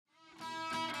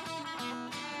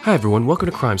Hi everyone, welcome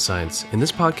to Crime Science. In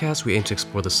this podcast, we aim to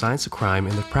explore the science of crime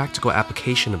and the practical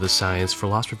application of the science for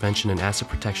loss prevention and asset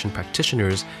protection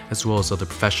practitioners, as well as other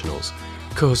professionals.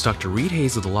 Co-host Dr. Reed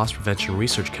Hayes of the Loss Prevention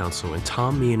Research Council and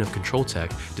Tom Meehan of Control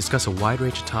Tech discuss a wide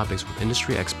range of topics with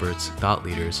industry experts, thought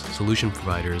leaders, solution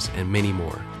providers, and many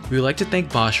more. We would like to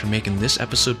thank Bosch for making this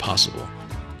episode possible.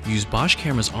 Use Bosch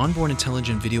Camera's onboard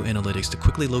intelligent video analytics to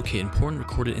quickly locate important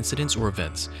recorded incidents or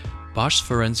events. Bosch's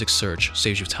Forensic Search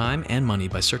saves you time and money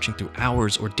by searching through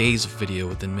hours or days of video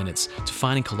within minutes to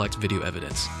find and collect video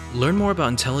evidence. Learn more about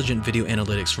intelligent video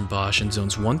analytics from Bosch in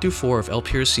Zones 1 through 4 of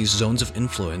LPRC's Zones of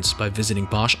Influence by visiting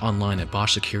Bosch online at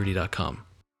boschsecurity.com.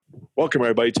 Welcome,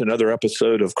 everybody, to another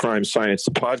episode of Crime Science,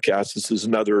 the podcast. This is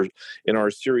another in our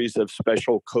series of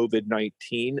special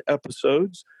COVID-19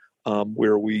 episodes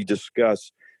where we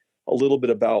discuss a little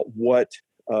bit about what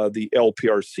the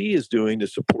LPRC is doing to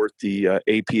support the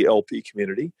APLP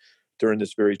community during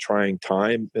this very trying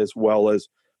time, as well as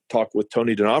talk with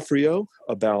Tony D'Onofrio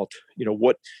about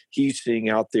what he's seeing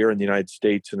out there in the United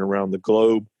States and around the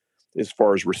globe as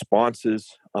far as responses,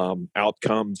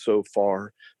 outcomes so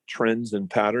far, trends and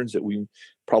patterns that we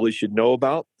probably should know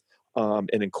about and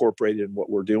incorporate in what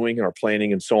we're doing, our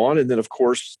planning, and so on. And then, of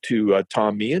course, to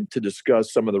Tom Meehan to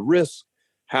discuss some of the risks,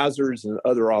 hazards, and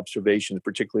other observations,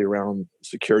 particularly around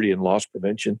security and loss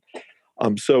prevention.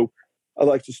 So I'd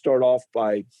like to start off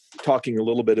by talking a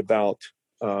little bit about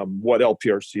what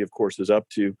LPRC, of course, is up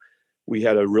to. We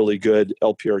had a really good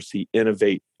LPRC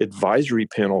Innovate Advisory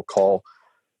Panel call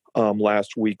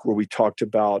last week where we talked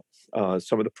about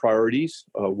some of the priorities,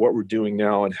 what we're doing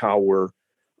now, and how we're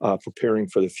preparing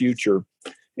for the future.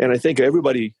 And I think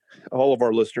everybody, all of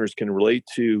our listeners can relate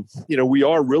to, we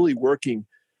are really working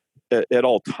at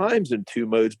all times in two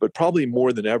modes, but probably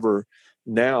more than ever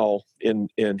now in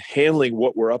handling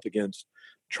what we're up against,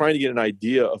 trying to get an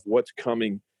idea of what's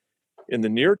coming in the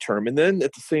near term, and then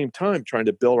at the same time trying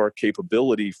to build our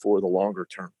capability for the longer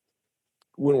term.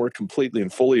 When we're completely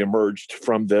and fully emerged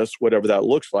from this, whatever that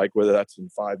looks like, whether that's in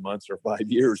 5 months or 5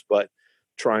 years, but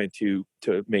trying to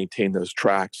maintain those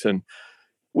tracks. And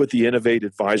with the Innovate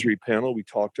Advisory Panel, we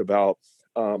talked about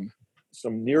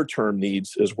some near-term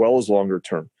needs as well as longer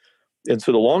term. And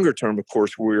so the longer term, of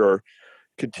course, we are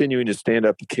continuing to stand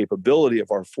up the capability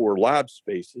of our 4 lab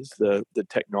spaces, the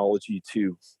technology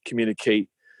to communicate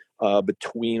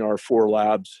between our 4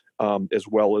 labs as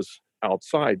well as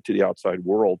outside to the outside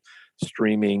world,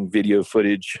 streaming video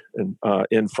footage and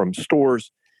in from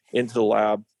stores into the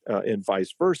lab and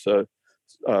vice versa,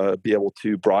 be able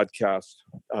to broadcast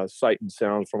sight and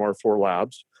sound from our 4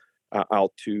 labs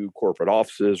out to corporate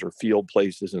offices or field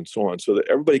places and so on, so that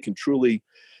everybody can truly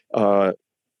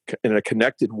in a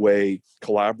connected way,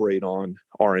 collaborate on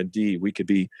R&D. We could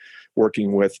be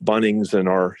working with Bunnings and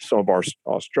some of our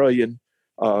Australian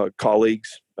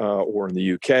colleagues, or in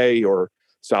the UK or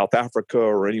South Africa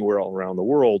or anywhere all around the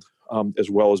world, as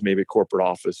well as maybe a corporate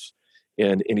office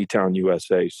in Anytown,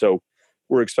 USA. So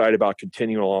we're excited about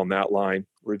continuing along that line,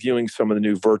 reviewing some of the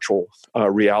new virtual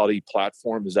reality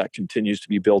platform as that continues to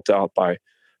be built out by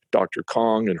Dr.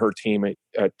 Kong and her team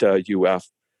at UF.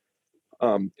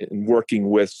 And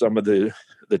working with some of the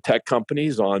tech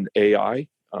companies on AI,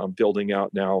 building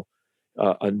out now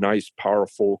a nice,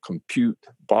 powerful compute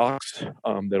box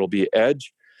that'll be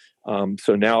edge.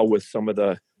 So now with some of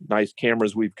the nice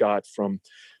cameras we've got from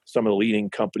some of the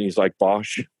leading companies like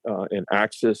Bosch and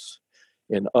Axis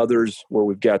and others, where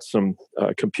we've got some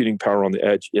computing power on the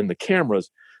edge in the cameras,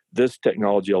 this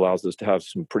technology allows us to have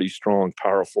some pretty strong,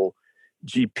 powerful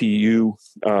GPU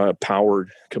powered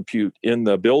compute in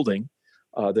the building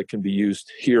that can be used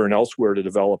here and elsewhere to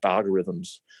develop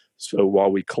algorithms. So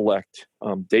while we collect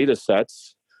data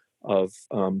sets of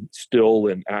still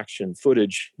and action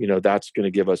footage, that's going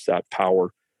to give us that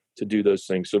power to do those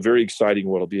things. So very exciting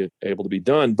what will be able to be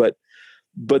done. But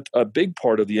a big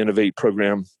part of the Innovate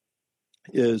program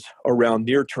is around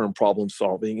near-term problem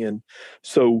solving. And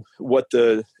so what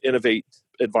the Innovate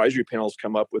Advisory Panels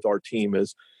come up with our team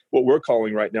is what we're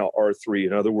calling right now R3.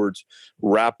 In other words,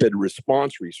 rapid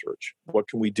response research. What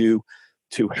can we do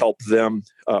to help them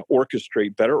better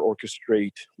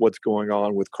orchestrate what's going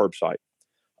on with curbside?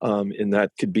 And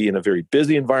that could be in a very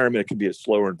busy environment. It could be a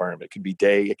slower environment. It could be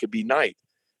day. It could be night,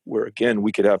 where, again,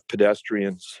 we could have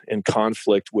pedestrians in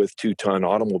conflict with 2-ton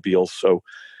automobiles. So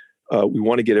we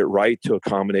want to get it right to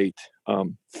accommodate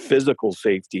physical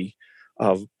safety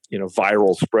of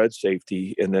viral spread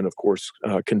safety, and then, of course,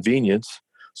 convenience.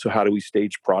 So how do we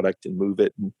stage product and move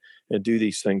it and do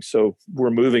these things? So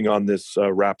we're moving on this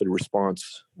rapid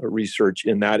response research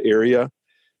in that area,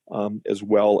 as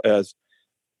well as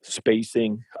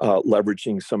spacing,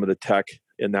 leveraging some of the tech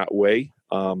in that way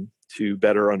to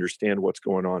better understand what's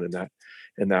going on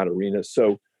in that arena.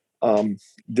 So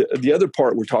the other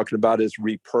part we're talking about is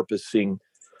repurposing.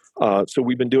 So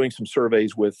we've been doing some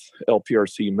surveys with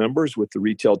LPRC members, with the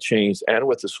retail chains, and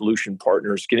with the solution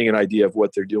partners, getting an idea of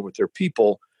what they're doing with their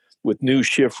people, with new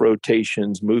shift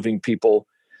rotations, moving people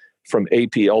from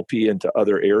AP/LP into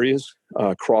other areas,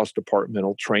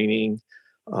 cross-departmental training,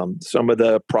 some of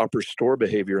the proper store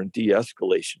behavior and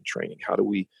de-escalation training. How do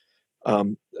we,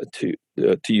 to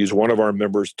use one of our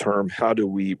members' term, how do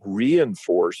we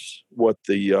reinforce what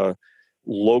the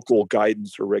local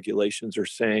guidance or regulations are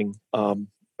saying,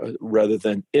 rather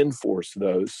than enforce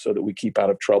those, so that we keep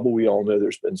out of trouble? We all know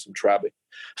there's been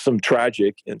some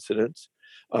tragic incidents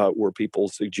where people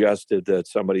suggested that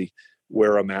somebody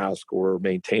wear a mask or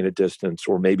maintain a distance,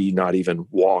 or maybe not even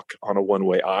walk on a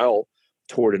one-way aisle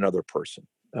toward another person,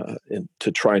 and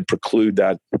to try and preclude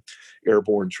that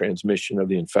airborne transmission of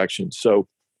the infection. So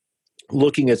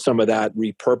looking at some of that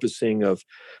repurposing of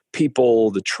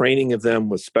people, the training of them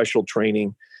with special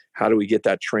training, how do we get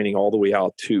that training all the way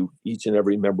out to each and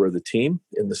every member of the team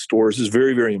in the stores is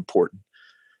very, very important.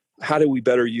 How do we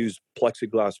better use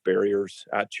plexiglass barriers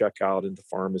at checkout into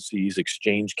pharmacies,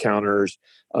 exchange counters,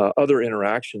 other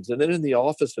interactions? And then in the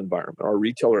office environment, our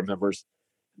retailer members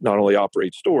not only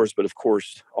operate stores, but of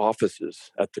course, offices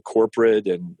at the corporate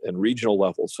and regional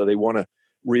level. So they want to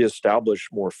reestablish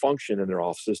more function in their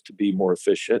offices to be more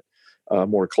efficient,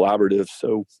 more collaborative.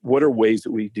 So what are ways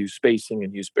that we do spacing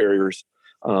and use barriers,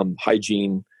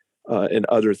 hygiene, and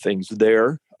other things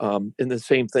there? And the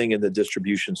same thing in the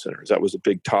distribution centers. That was a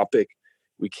big topic.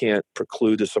 We can't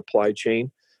preclude the supply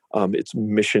chain. It's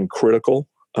mission critical.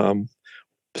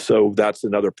 So that's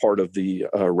another part of the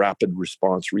rapid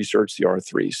response research, the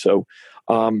R3. So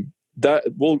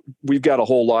we've got a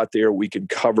whole lot there. We can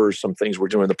cover some things we're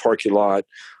doing in the parking lot,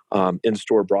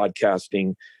 in-store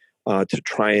broadcasting, to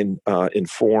try and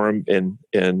inform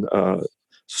and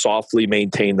softly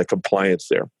maintain the compliance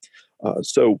there.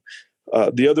 So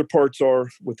the other parts are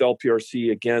with LPRC,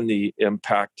 again, the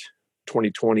Impact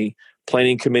 2020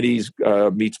 planning committees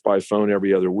meets by phone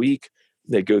every other week.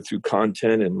 They go through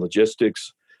content and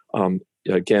logistics.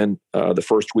 Again, the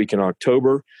first week in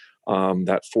October,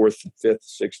 that 4th,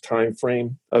 5th, 6th time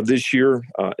frame of this year,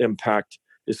 Impact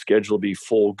is scheduled to be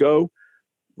full go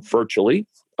virtually,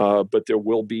 but there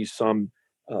will be some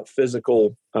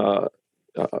physical,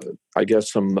 I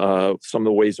guess some of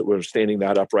the ways that we're standing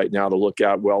that up right now to look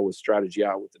at, well, with strategy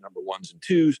out with the number 1s and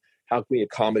 2s, how can we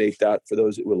accommodate that for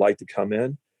those that would like to come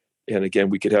in? And again,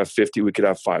 we could have 50, we could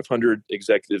have 500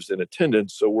 executives in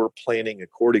attendance. So we're planning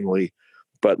accordingly,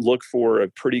 but look for a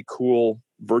pretty cool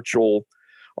virtual,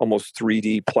 almost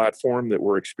 3D platform that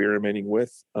we're experimenting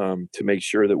with, to make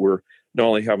sure that we're not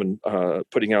only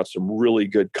putting out some really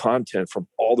good content from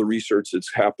all the research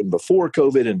that's happened before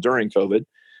COVID and during COVID,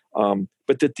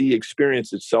 but that the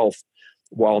experience itself,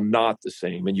 while not the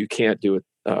same, and you can't do it,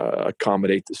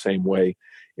 accommodate the same way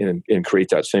and create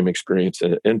that same experience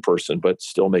in person, but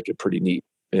still make it pretty neat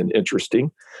and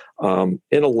interesting, and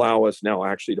allow us now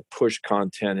actually to push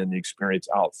content and the experience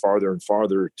out farther and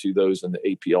farther to those in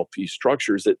the AP/LP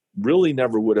structures that really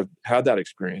never would have had that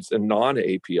experience, and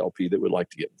non-AP/LP that would like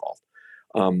to get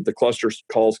involved. The cluster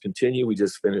calls continue. We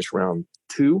just finished round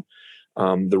 2.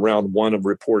 The round 1 of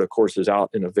report, of course, is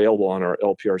out and available on our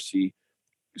LPRC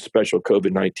special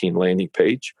COVID-19 landing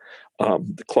page.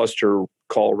 The cluster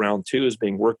call round 2 is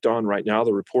being worked on right now,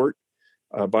 the report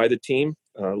by the team.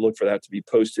 Look for that to be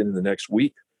posted in the next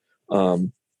week.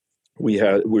 We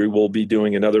will be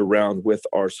doing another round with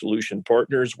our solution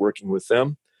partners, working with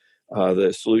them.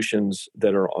 The solutions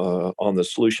that are on the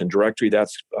solution directory,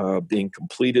 that's being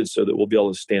completed so that we'll be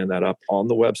able to stand that up on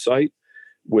the website,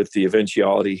 with the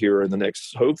eventuality here in the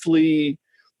next, hopefully,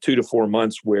 2 to 4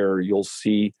 months, where you'll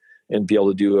see and be able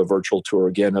to do a virtual tour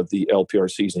again of the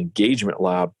LPRC's engagement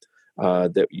lab,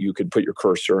 that you could put your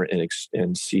cursor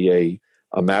and see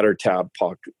a matter tab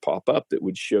pop up that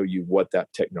would show you what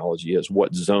that technology is,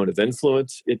 what zone of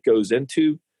influence it goes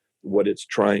into, what it's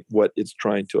trying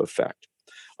to affect.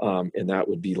 And that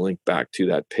would be linked back to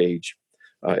that page.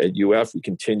 At UF, we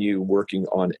continue working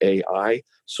on AI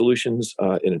solutions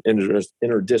in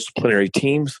interdisciplinary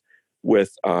teams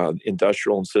with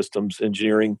industrial and systems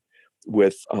engineering,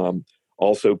 with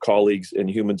also colleagues in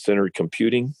human-centered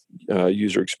computing,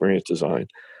 user experience design,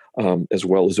 as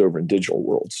well as over in digital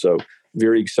world. So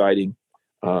very exciting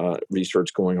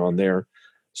research going on there.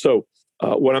 So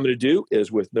what I'm going to do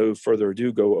is, with no further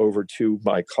ado, go over to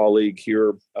my colleague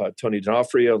here, Tony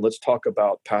D'Onofrio, and let's talk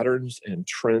about patterns and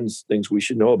trends, things we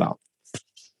should know about.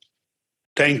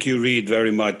 Thank you, Reed, very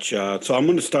much. So I'm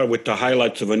going to start with the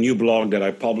highlights of a new blog that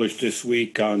I published this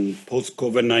week on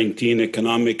post-COVID-19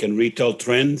 economic and retail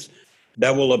trends.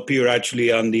 That will appear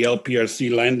actually on the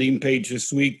LPRC landing page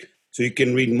this week. So you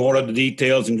can read more of the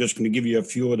details. I'm just going to give you a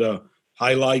few of the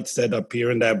highlights that appear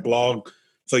in that blog.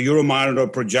 So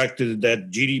Euromonitor projected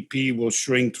that GDP will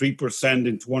shrink 3%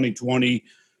 in 2020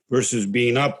 versus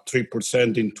being up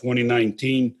 3% in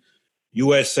 2019.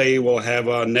 USA will have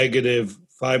a negative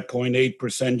 5.8%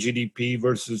 GDP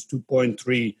versus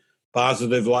 2.3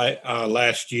 positive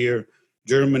last year.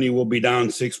 Germany will be down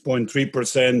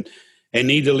 6.3%. And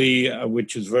Italy,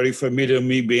 which is very familiar to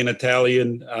me being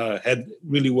Italian,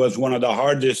 was one of the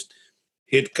hardest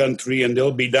hit country, and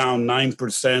they'll be down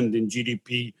 9% in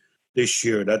GDP this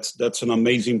year. That's an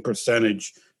amazing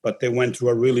percentage, but they went through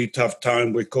a really tough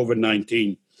time with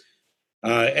COVID-19.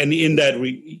 And in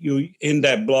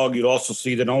that blog, you'll also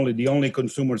see that the only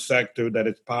consumer sector that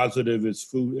is positive is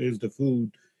the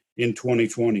food in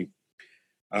 2020.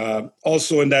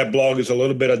 Also in that blog is a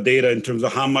little bit of data in terms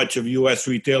of how much of U.S.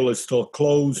 retail is still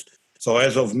closed. So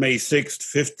as of May 6th,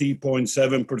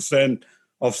 50.7%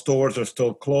 of stores are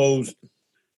still closed.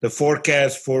 The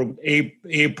forecast for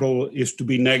April is to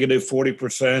be negative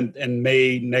 40% and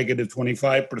May negative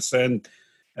 25%.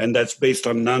 And that's based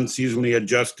on non-seasonally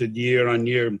adjusted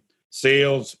year-on-year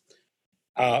sales.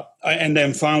 And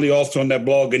then finally, also on that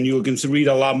blog, and you can read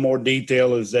a lot more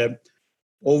detail, is that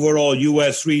overall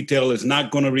U.S. retail is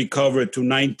not going to recover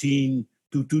to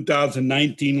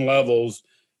 2019 levels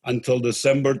until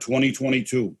December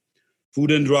 2022.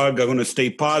 Food and drug are going to stay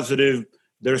positive.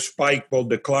 Their spike will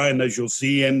decline, as you'll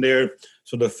see in there.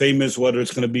 So the famous, whether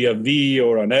it's going to be a V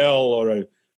or an L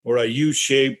or a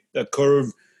U-shape, a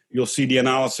curve, you'll see the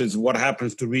analysis of what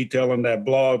happens to retail in that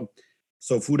blog.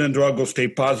 So food and drug will stay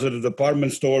positive.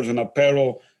 Department stores and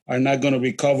apparel are not going to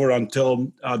recover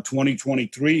until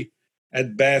 2023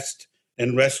 at best,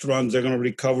 and restaurants are going to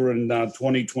recover in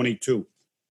 2022.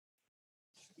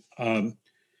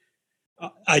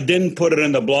 I didn't put it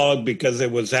in the blog because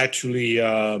it was actually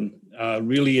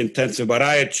really intensive, but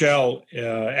IHL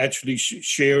actually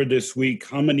shared this week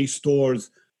how many stores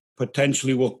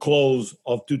potentially will close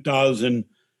of 2000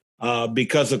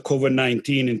 because of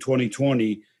COVID-19 in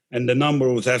 2020, and the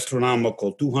number was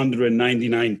astronomical,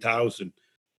 299,000.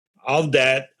 Of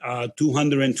that,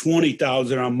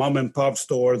 220,000 are mom and pop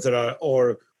stores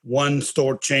or one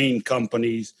store chain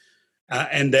companies.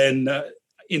 And then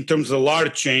in terms of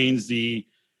large chains, the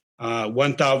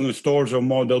 1,000 stores or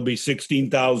more, there'll be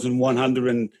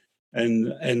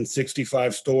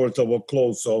 16,165 stores that will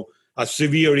close. So a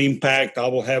severe impact. I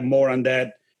will have more on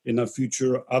that in a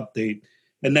future update.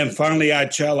 And then finally,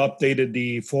 IHL updated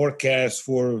the forecast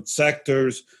for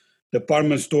sectors.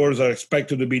 Department stores are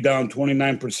expected to be down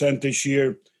 29% this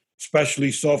year,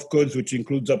 especially soft goods, which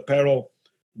includes apparel,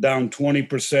 down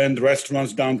 20%,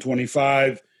 restaurants down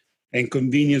 25%, and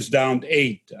convenience down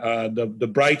 8%. The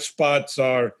bright spots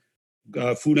are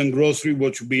food and grocery,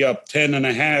 which will be up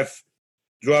 10.5%,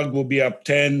 drug will be up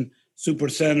 10%,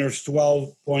 supercenters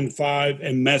 12.5%,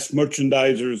 and mass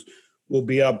merchandisers will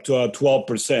be up to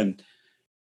 12%.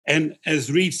 And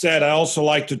as Reed said, I also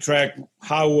like to track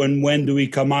how and when do we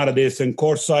come out of this. And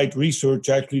Coresight Research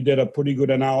actually did a pretty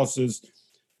good analysis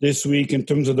this week in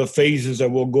terms of the phases that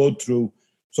we'll go through.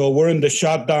 So we're in the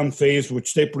shutdown phase,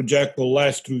 which they project will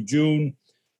last through June.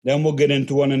 Then we'll get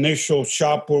into an initial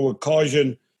shopper with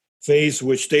caution phase,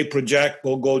 which they project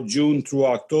will go June through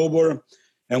October.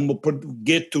 And we'll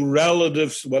get to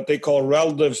what they call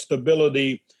relative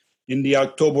stability in the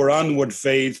October onward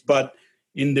phase. But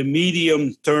in the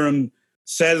medium term,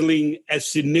 settling at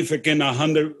significant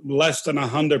less than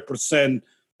 100%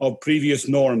 of previous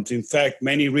norms. In fact,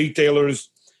 many retailers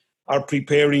are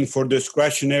preparing for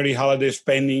discretionary holiday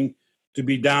spending to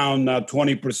be down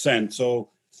 20%.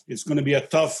 So it's going to be a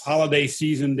tough holiday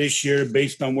season this year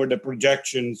based on where the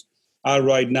projections are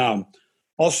right now.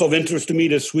 Also of interest to me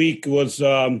this week was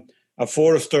a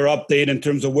Forrester update in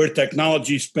terms of where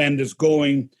technology spend is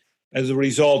going as a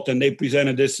result, and they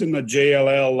presented this in the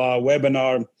JLL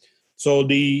webinar. So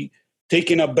the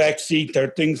taking a back seat are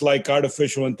things like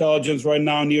artificial intelligence right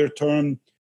now, near term,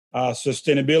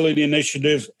 sustainability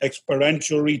initiatives,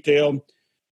 experiential retail.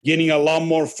 Getting a lot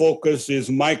more focus is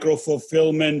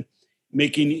micro-fulfillment,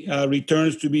 making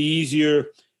returns to be easier,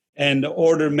 and the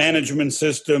order management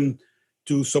system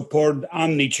to support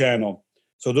omni-channel.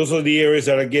 So those are the areas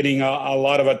that are getting a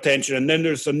lot of attention. And then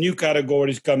there's some new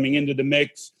categories coming into the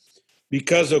mix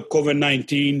because of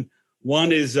COVID-19.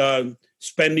 One is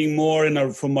spending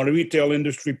more from a retail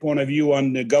industry point of view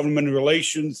on the government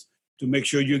relations to make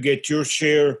sure you get your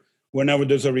share whenever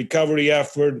there's a recovery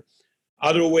effort.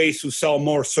 other ways to sell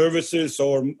more services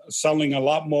or selling a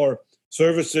lot more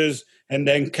services, and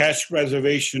then cash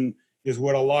reservation is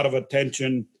where a lot of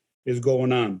attention is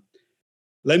going on.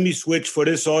 Let me switch for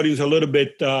this audience a little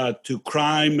bit to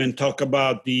crime and talk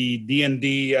about the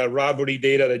D&D robbery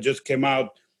data that just came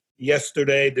out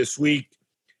this week.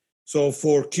 So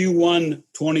for Q1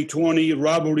 2020,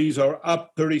 robberies are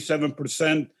up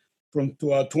 37% from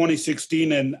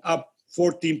 2016 and up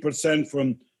 14%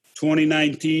 from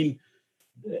 2019.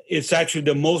 It's actually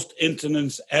the most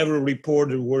incidents ever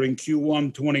reported were in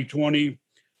Q1 2020.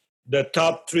 The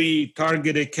top three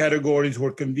targeted categories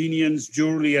were convenience,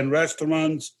 jewelry, and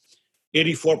restaurants.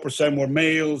 84% were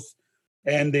males,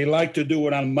 and they like to do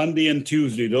it on Monday and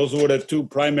Tuesday. Those were the two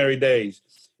primary days.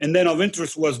 And then of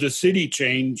interest was the city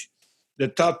change. The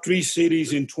top three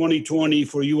cities in 2020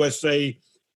 for USA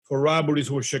for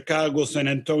robberies were Chicago, San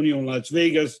Antonio, and Las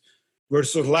Vegas,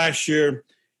 versus last year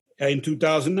in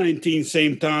 2019,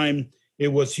 same time, it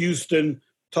was Houston,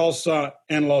 Tulsa,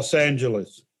 and Los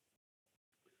Angeles.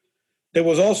 There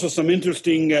was also some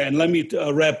interesting, and let me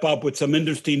wrap up with some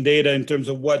interesting data in terms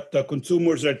of what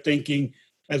consumers are thinking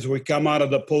as we come out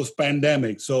of the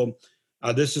post-pandemic. So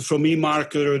this is from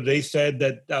eMarketer. They said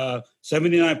that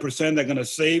 79% are going to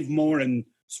save more and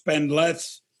spend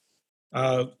less.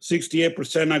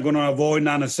 68% are going to avoid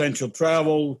non-essential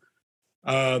travel.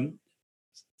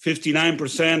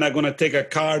 59% are going to take a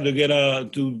car to get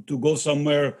to go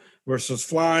somewhere versus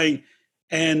flying.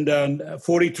 And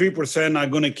 43% are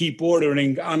going to keep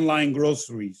ordering online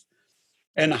groceries.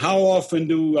 And how often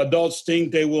do adults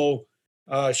think they will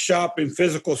shop in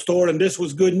physical store? And this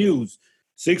was good news.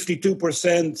 62%,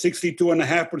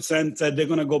 62.5% said they're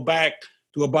going to go back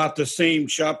to about the same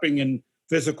shopping in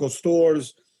physical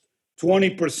stores.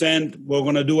 20% we're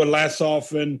going to do it less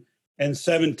often, and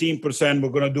 17% we're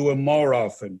going to do it more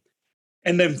often.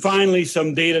 And then finally,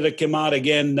 some data that came out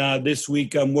again this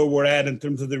week on where we're at in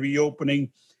terms of the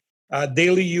reopening.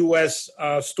 Daily U.S.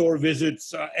 Store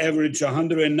visits average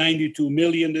 192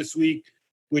 million this week,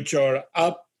 which are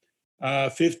up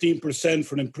 15%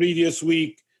 from the previous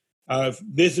week.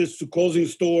 Visits to closing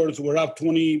stores were up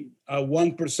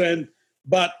 21%,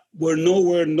 but we're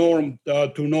nowhere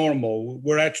to normal.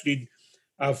 We're actually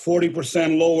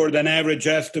 40% lower than average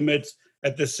estimates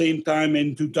at the same time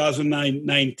in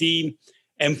 2019.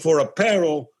 And for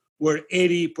apparel, we're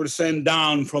 80%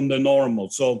 down from the normal.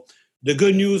 So the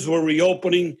good news, we're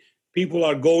reopening. People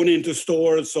are going into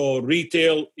stores, so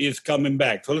retail is coming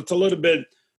back. So that's a little bit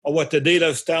of what the data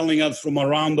is telling us from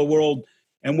around the world.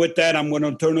 And with that, I'm going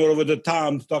to turn it over to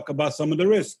Tom to talk about some of the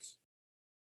risks.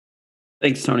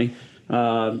 Thanks, Tony.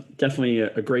 Definitely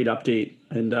a great update.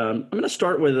 And I'm going to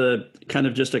start with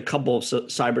just a couple of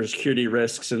cybersecurity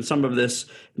risks. And some of this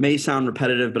may sound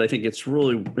repetitive, but I think it's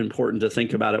really important to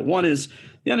think about it. One is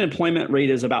the unemployment rate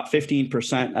is about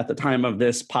 15% at the time of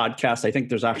this podcast. I think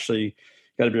there's actually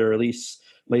got to be a release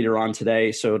later on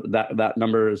today, so that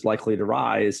number is likely to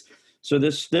rise. So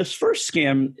this first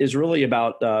scam is really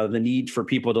about the need for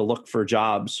people to look for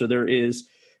jobs. So there is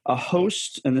a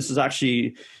host, and this is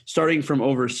actually starting from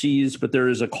overseas, but there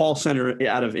is a call center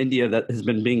out of India that has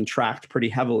been being tracked pretty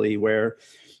heavily, where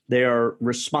they are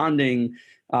responding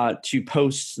to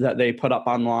posts that they put up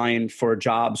online for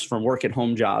jobs, from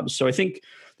work-at-home jobs. So I think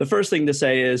the first thing to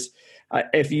say is,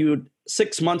 if you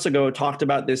 6 months ago talked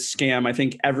about this scam, I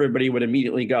think everybody would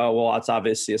immediately go, well, that's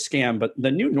obviously a scam. But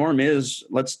the new norm is,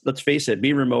 let's face it,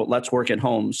 be remote, let's work at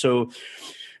home. So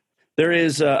there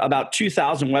is about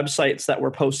 2,000 websites that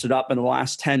were posted up in the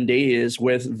last 10 days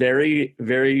with very,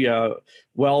 very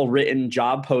well-written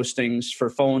job postings for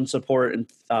phone support and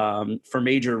for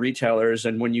major retailers.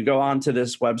 And when you go onto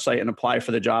this website and apply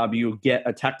for the job, you get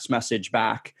a text message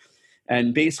back.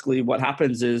 And basically what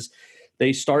happens is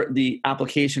they start the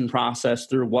application process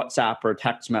through WhatsApp or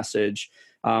text message.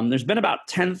 There's been about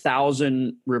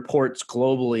 10,000 reports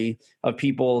globally of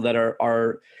people that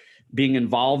are being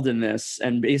involved in this.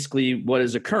 And basically what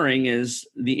is occurring is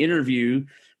the interview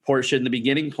portion, the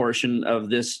beginning portion of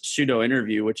this pseudo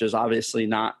interview, which is obviously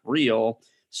not real,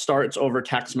 starts over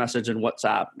text message and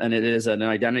WhatsApp. And it is an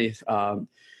identity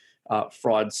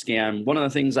fraud scam. One of the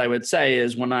things I would say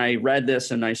is, when I read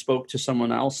this and I spoke to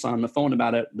someone else on the phone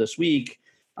about it this week,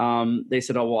 they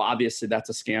said, oh, well, obviously that's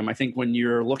a scam. I think when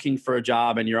you're looking for a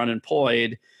job and you're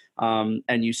unemployed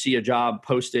and you see a job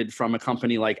posted from a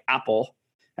company like Apple,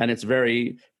 and it's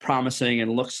very promising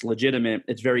and looks legitimate,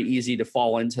 it's very easy to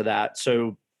fall into that.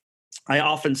 So I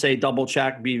often say double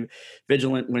check, be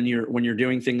vigilant when you're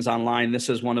doing things online. This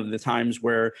is one of the times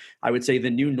where I would say the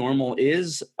new normal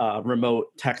is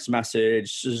remote text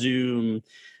message, Zoom,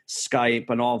 Skype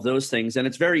and all of those things. And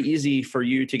it's very easy for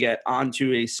you to get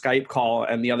onto a Skype call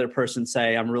and the other person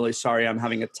say, I'm really sorry, I'm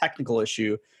having a technical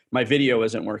issue. My video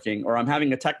isn't working, or I'm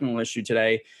having a technical issue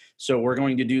today. So we're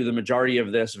going to do the majority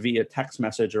of this via text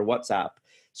message or WhatsApp.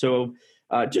 So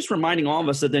just reminding all of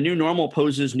us that the new normal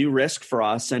poses new risk for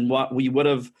us, and what we would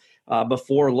have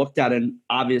before looked at and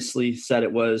obviously said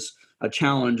it was a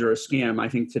challenge or a scam, I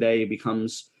think today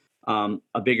becomes a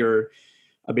bigger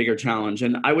challenge.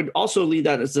 And I would also lead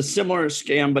that as a similar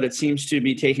scam, but it seems to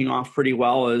be taking off pretty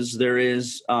well, as there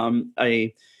is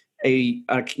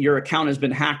your account has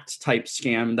been hacked type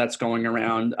scam that's going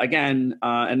around again.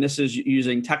 And this is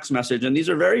using text message. And these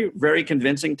are very, very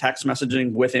convincing text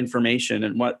messaging with information.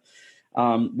 And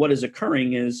what is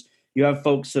occurring is you have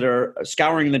folks that are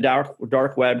scouring the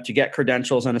dark web to get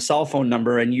credentials and a cell phone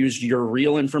number and use your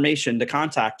real information to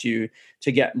contact you to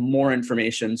get more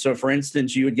information. So for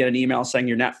instance, you would get an email saying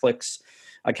your Netflix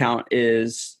account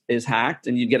is hacked,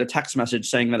 and you'd get a text message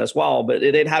saying that as well, but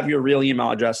they'd have your real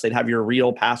email address, they'd have your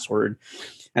real password,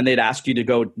 and they'd ask you to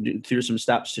go through some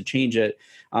steps to change it.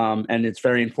 And it's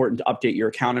very important to update your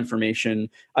account information.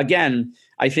 Again,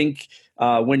 I think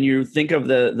when you think of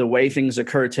the way things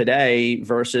occur today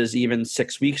versus even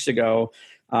 6 weeks ago,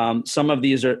 some of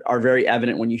these are very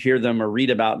evident when you hear them or read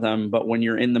about them, but when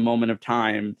you're in the moment of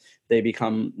time,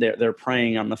 they're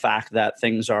preying on the fact that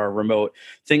things are remote.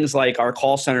 Things like our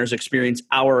call centers experience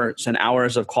hours and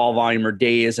hours of call volume or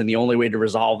days, and the only way to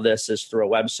resolve this is through a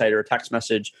website or a text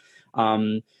message.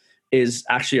 Is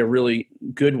actually a really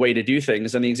good way to do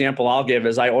things. And the example I'll give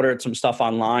is I ordered some stuff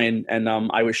online, and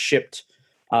I was shipped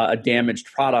a damaged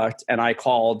product, and I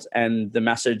called, and the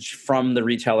message from the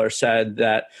retailer said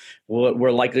that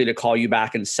we're likely to call you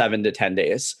back in 7 to 10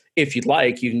 days. If you'd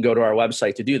like, you can go to our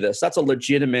website to do this. That's a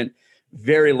legitimate,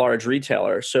 very large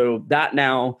retailer. So that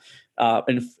now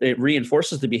it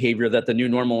reinforces the behavior that the new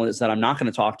normal is that I'm not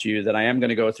going to talk to you, that I am going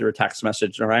to go through a text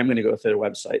message, or I'm going to go through the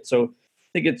website. So I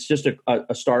think it's just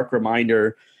a stark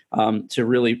reminder to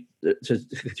really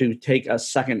to take a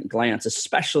second glance,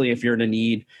 especially if you're in a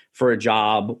need for a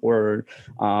job or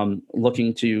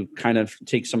looking to kind of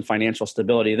take some financial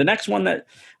stability. The next one that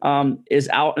is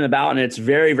out and about, and it's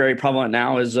very, very prevalent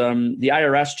now, is the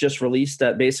IRS just released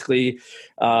that basically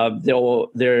the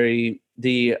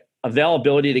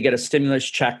availability to get a stimulus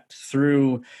check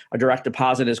through a direct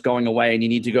deposit is going away, and you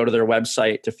need to go to their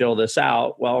website to fill this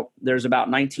out. Well, there's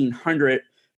about 1,900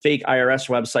 fake IRS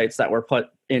websites that were put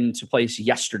into place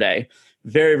yesterday.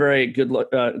 Very, very good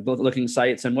looking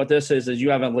sites. And what this is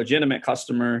you have a legitimate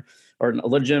customer or a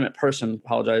legitimate person,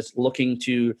 looking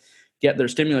to get their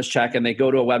stimulus check, and they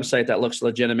go to a website that looks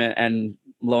legitimate, and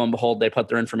lo and behold, they put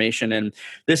their information in.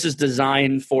 This is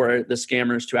designed for the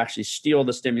scammers to actually steal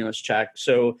the stimulus check.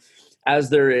 So as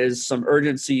there is some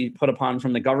urgency put upon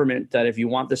from the government that if you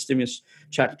want the stimulus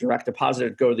check direct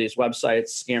deposited, go to these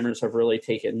websites, scammers have really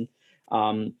taken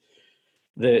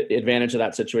the advantage of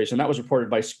that situation. That was reported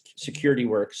by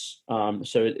SecurityWorks.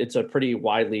 So it's a pretty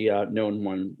widely known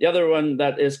one. The other one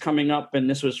that is coming up, and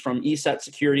this was from ESET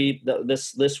Security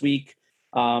this week,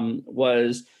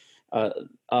 was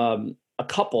a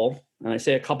couple, and I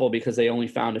say a couple because they only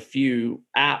found a few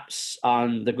apps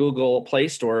on the Google Play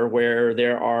Store where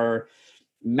there are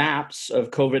maps of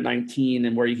COVID-19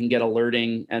 and where you can get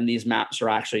alerting, and these maps are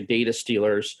actually data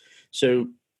stealers. So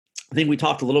I think we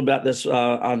talked a little about this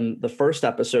on the first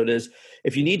episode, is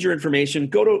if you need your information,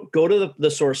 go to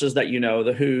the sources that you know,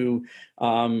 the WHO,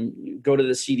 go to the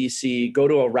CDC, go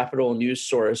to a reputable news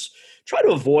source. Try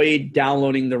to avoid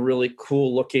downloading the really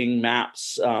cool looking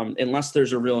maps unless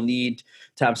there's a real need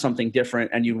to have something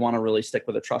different and you want to really stick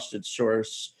with a trusted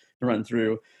source to run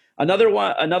through. Another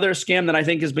scam that I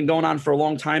think has been going on for a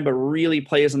long time but really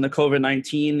plays in the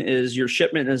COVID-19 is your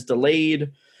shipment is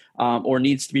delayed or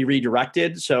needs to be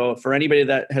redirected. So for anybody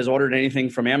that has ordered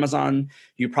anything from Amazon,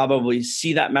 you probably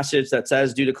see that message that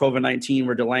says, due to COVID-19,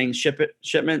 we're delaying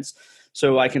shipments.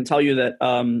 So I can tell you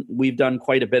that we've done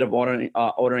quite a bit of ordering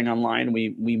online.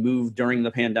 We moved during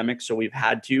the pandemic, so we've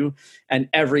had to, and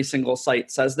every single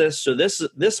site says this. So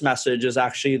this message is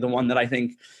actually the one that I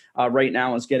think right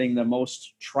now is getting the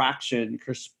most traction.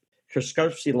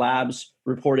 Kaspersky Labs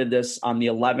reported this on the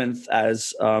 11th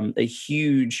as a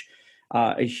huge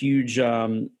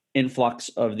influx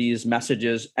of these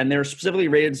messages, and they're specifically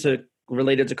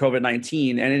related to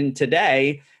COVID-19. And in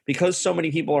today, because so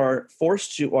many people are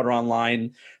forced to order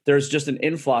online, there's just an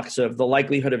influx of the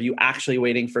likelihood of you actually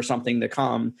waiting for something to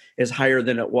come is higher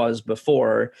than it was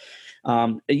before.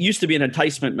 It used to be an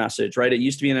enticement message, right? It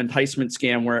used to be an enticement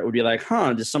scam where it would be like,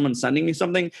 is someone sending me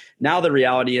something? Now the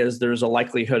reality is there's a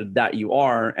likelihood that you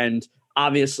are. And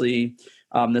obviously,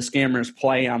 the scammers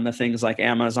play on the things like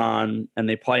Amazon, and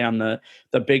they play on the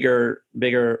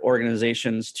bigger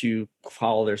organizations to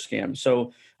follow their scams.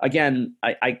 So again,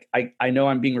 I know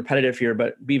I'm being repetitive here,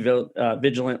 but be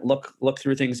vigilant. Look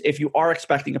through things. If you are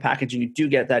expecting a package and you do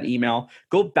get that email,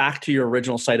 go back to your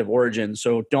original site of origin.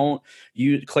 So don't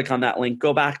click on that link.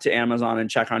 Go back to Amazon and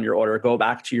check on your order. Go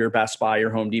back to your Best Buy,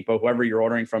 your Home Depot, whoever you're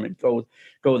ordering from, and go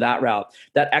that route.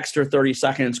 That extra 30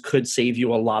 seconds could save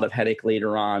you a lot of headache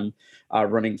later on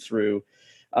running through.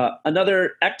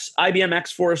 Another IBM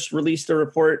X-Force released a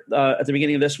report at the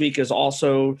beginning of this week, is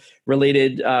also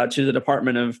related to the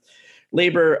Department of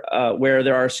Labor, where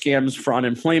there are scams for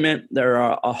unemployment. There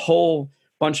are a whole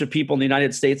bunch of people in the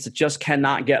United States that just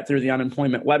cannot get through the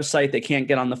unemployment website. They can't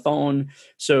get on the phone.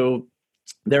 So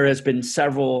there has been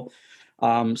several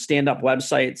stand-up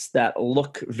websites that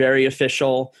look very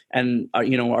official and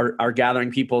are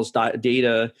gathering people's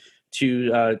data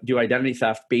to do identity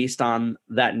theft based on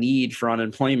that need for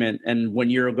unemployment. And when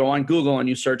you go on Google and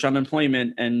you search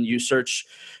unemployment and you search,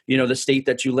 the state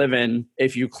that you live in,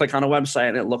 if you click on a website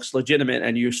and it looks legitimate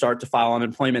and you start to file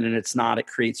unemployment and it's not, it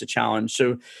creates a challenge.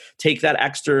 So take that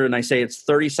extra, and I say it's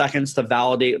 30 seconds to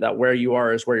validate that where you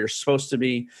are is where you're supposed to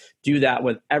be. Do that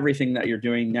with everything that you're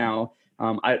doing now.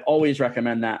 I always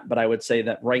recommend that, but I would say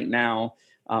that right now,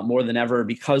 more than ever,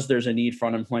 because there's a need for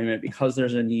unemployment, because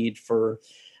there's a need for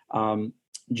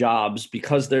jobs,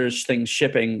 because there's things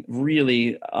shipping,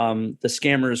 really, the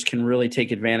scammers can really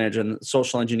take advantage, and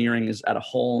social engineering is at a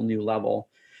whole new level.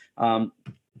 And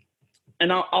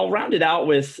I'll round it out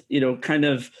with, kind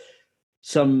of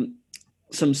some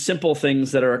simple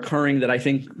things that are occurring that I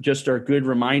think just are good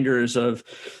reminders of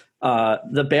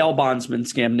the bail bondsman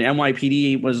scam. The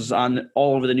NYPD was on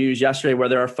all over the news yesterday, where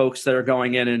there are folks that are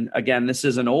going in, and again, this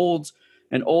is an old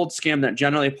scam that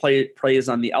generally preys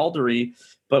on the elderly.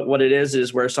 But what it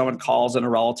is where someone calls and a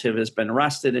relative has been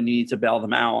arrested and you need to bail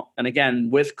them out. And again,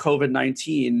 with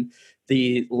COVID-19,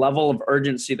 the level of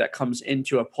urgency that comes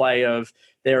into a play of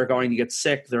they're going to get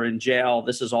sick, they're in jail,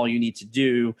 this is all you need to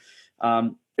do.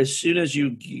 As soon as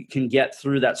you can get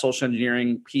through that social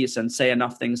engineering piece and say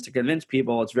enough things to convince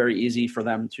people, it's very easy for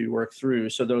them to work through.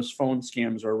 So those phone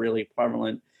scams are really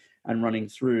prevalent and running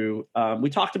through. We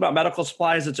talked about medical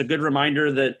supplies. It's a good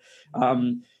reminder that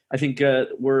I think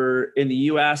we're in the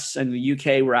US and the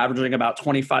UK, we're averaging about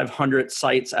 2,500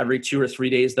 sites every 2 or 3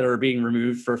 days that are being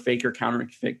removed for fake or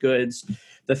counterfeit goods.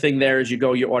 The thing there is you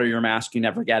order your mask, you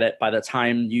never get it. By the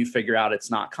time you figure out it's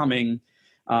not coming,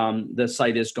 the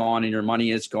site is gone and your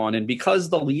money is gone. And because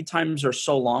the lead times are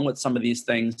so long with some of these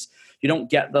things, you don't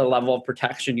get the level of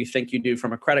protection you think you do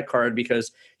from a credit card,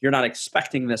 because you're not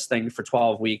expecting this thing for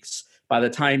 12 weeks. By the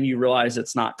time you realize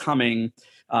it's not coming,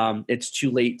 it's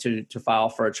too late to file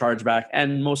for a chargeback.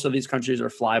 And most of these countries are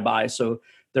flyby, so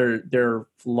they're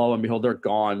lo and behold, they're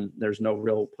gone. There's no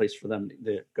real place for them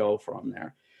to go from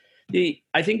there.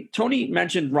 I think Tony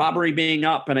mentioned robbery being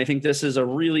up, and I think this is a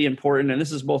really important, and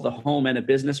this is both a home and a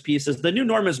business piece, is the new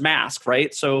norm is mask,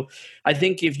 right? So I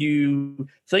think if you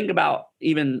think about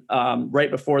even right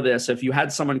before this, if you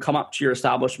had someone come up to your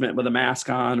establishment with a mask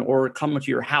on or come to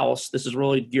your house, this is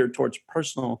really geared towards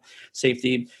personal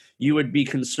safety, you would be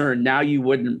concerned. Now you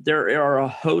wouldn't. There are a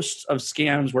host of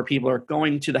scams where people are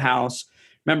going to the house.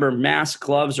 Remember, masks,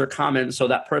 gloves are common, so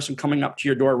that person coming up to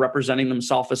your door representing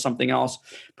themselves as something else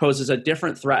poses a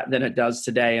different threat than it does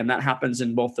today, and that happens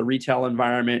in both the retail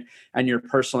environment and your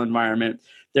personal environment.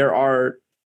 There are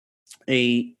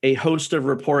a host of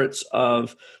reports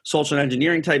of social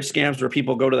engineering type scams where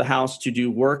people go to the house to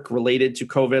do work related to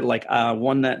COVID, like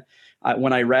one that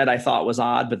when I read, I thought was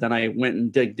odd, but then I went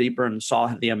and dig deeper and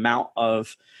saw the amount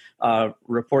of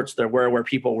reports there were where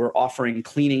people were offering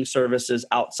cleaning services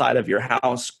outside of your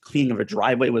house. Cleaning of a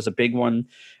driveway was a big one,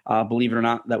 believe it or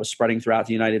not, that was spreading throughout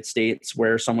the United States,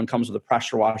 where someone comes with a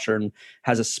pressure washer and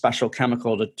has a special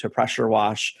chemical to pressure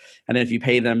wash. And if you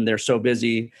pay them, they're so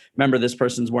busy. Remember, this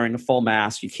person's wearing a full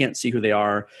mask. You can't see who they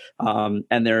are. And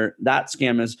that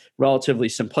scam is relatively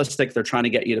simplistic. They're trying to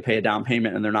get you to pay a down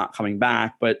payment and they're not coming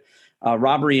back. But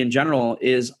robbery in general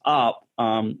is up.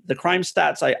 The crime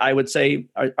stats, I would say,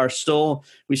 are still,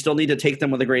 we still need to take them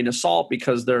with a grain of salt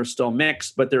because they're still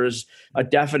mixed, but there is a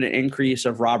definite increase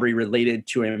of robbery related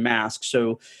to a mask.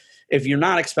 So if you're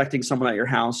not expecting someone at your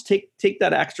house, take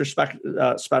that extra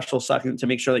special second to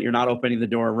make sure that you're not opening the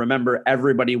door. Remember,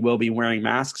 everybody will be wearing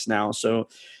masks now. So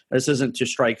this isn't to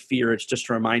strike fear. It's just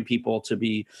to remind people to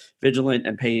be vigilant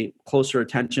and pay closer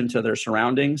attention to their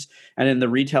surroundings. And in the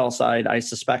retail side, I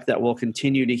suspect that we'll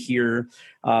continue to hear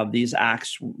these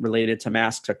acts related to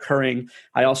masks occurring.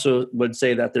 I also would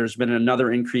say that there's been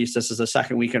another increase. This is the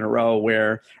second week in a row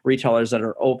where retailers that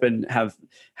are open have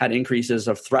had increases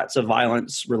of threats of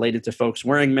violence related to folks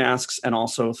wearing masks, and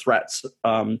also threats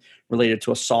related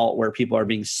to assault where people are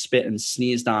being spit and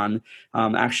sneezed on.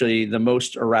 Actually, the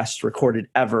most arrests recorded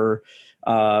ever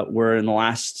were in the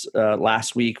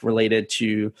last week related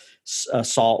to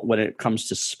assault when it comes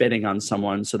to spitting on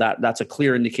someone. So that's a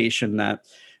clear indication that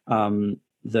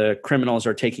the criminals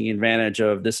are taking advantage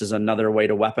of this is another way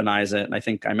to weaponize it. And I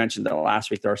think I mentioned that last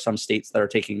week, there are some states that are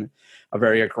taking a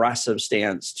very aggressive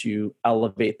stance to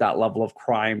elevate that level of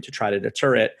crime to try to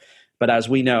deter it. But as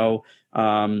we know,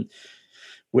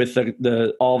 with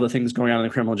all the things going on in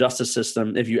the criminal justice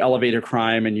system, if you elevate a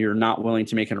crime and you're not willing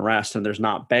to make an arrest and there's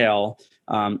not bail,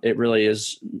 it really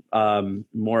is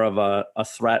more of a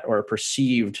threat or a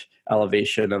perceived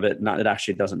elevation of it. It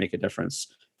actually doesn't make a difference.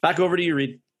 Back over to you,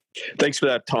 Reed. Thanks for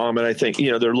that, Tom. And I think,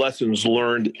 there are lessons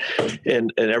learned in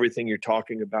everything you're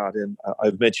talking about. And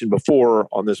I've mentioned before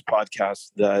on this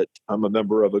podcast that I'm a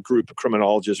member of a group of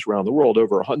criminologists around the world,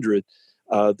 over 100,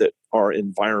 that are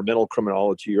environmental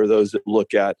criminology, or those that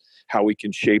look at how we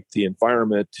can shape the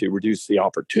environment to reduce the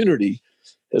opportunity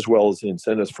as well as the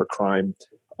incentives for crime.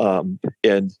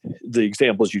 And the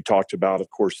examples you talked about, of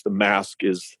course, the mask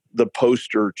is the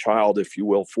poster child, if you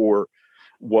will, for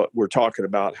what we're talking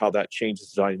about, how that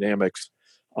changes dynamics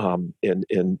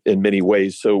in many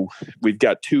ways. So we've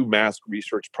got 2 mask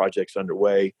research projects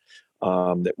underway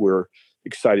that we're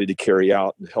excited to carry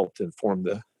out and help to inform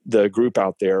the group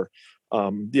out there.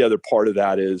 The other part of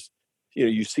that is,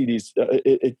 you see these,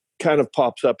 it kind of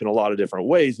pops up in a lot of different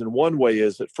ways. And one way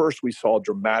is at first we saw a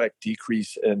dramatic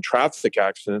decrease in traffic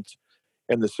accidents,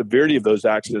 and the severity of those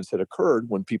accidents had occurred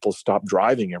when people stopped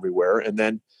driving everywhere. And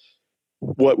then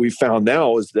what we found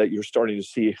now is that you're starting to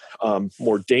see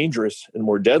more dangerous and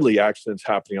more deadly accidents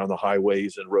happening on the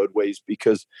highways and roadways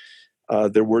because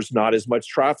there was not as much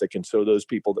traffic. And so those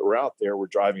people that were out there were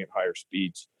driving at higher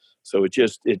speeds. So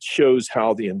it shows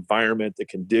how the environment, the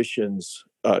conditions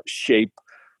shape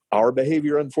our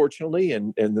behavior, unfortunately,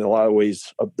 and in a lot of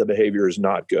ways the behavior is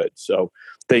not good. So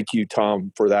thank you,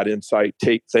 Tom, for that insight.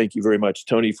 Thank you very much,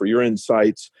 Tony, for your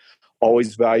insights.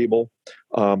 Always valuable.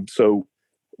 So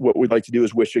what we'd like to do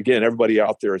is wish, again, everybody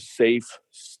out there a safe,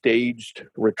 staged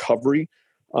recovery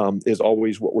is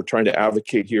always what we're trying to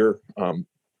advocate here.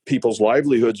 People's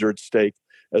livelihoods are at stake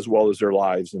as well as their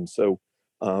lives. And so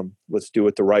let's do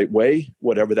it the right way,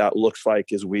 whatever that looks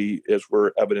like as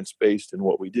we're evidence-based in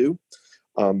what we do.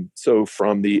 So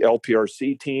from the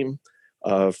LPRC team,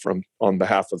 on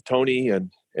behalf of Tony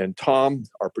and Tom,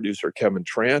 our producer, Kevin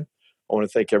Tran, I want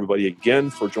to thank everybody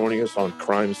again for joining us on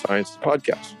Crime Science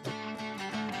Podcast.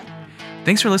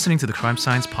 Thanks for listening to the Crime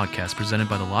Science Podcast presented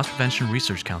by the Loss Prevention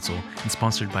Research Council and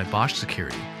sponsored by Bosch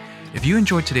Security. If you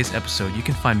enjoyed today's episode, you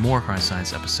can find more Crime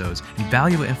Science episodes and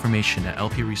valuable information at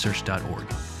lpresearch.org.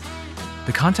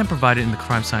 The content provided in the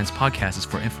Crime Science Podcast is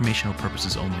for informational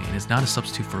purposes only and is not a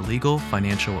substitute for legal,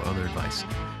 financial, or other advice.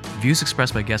 The views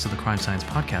expressed by guests of the Crime Science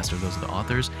Podcast are those of the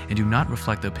authors and do not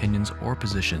reflect the opinions or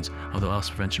positions of the Loss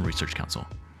Prevention Research Council.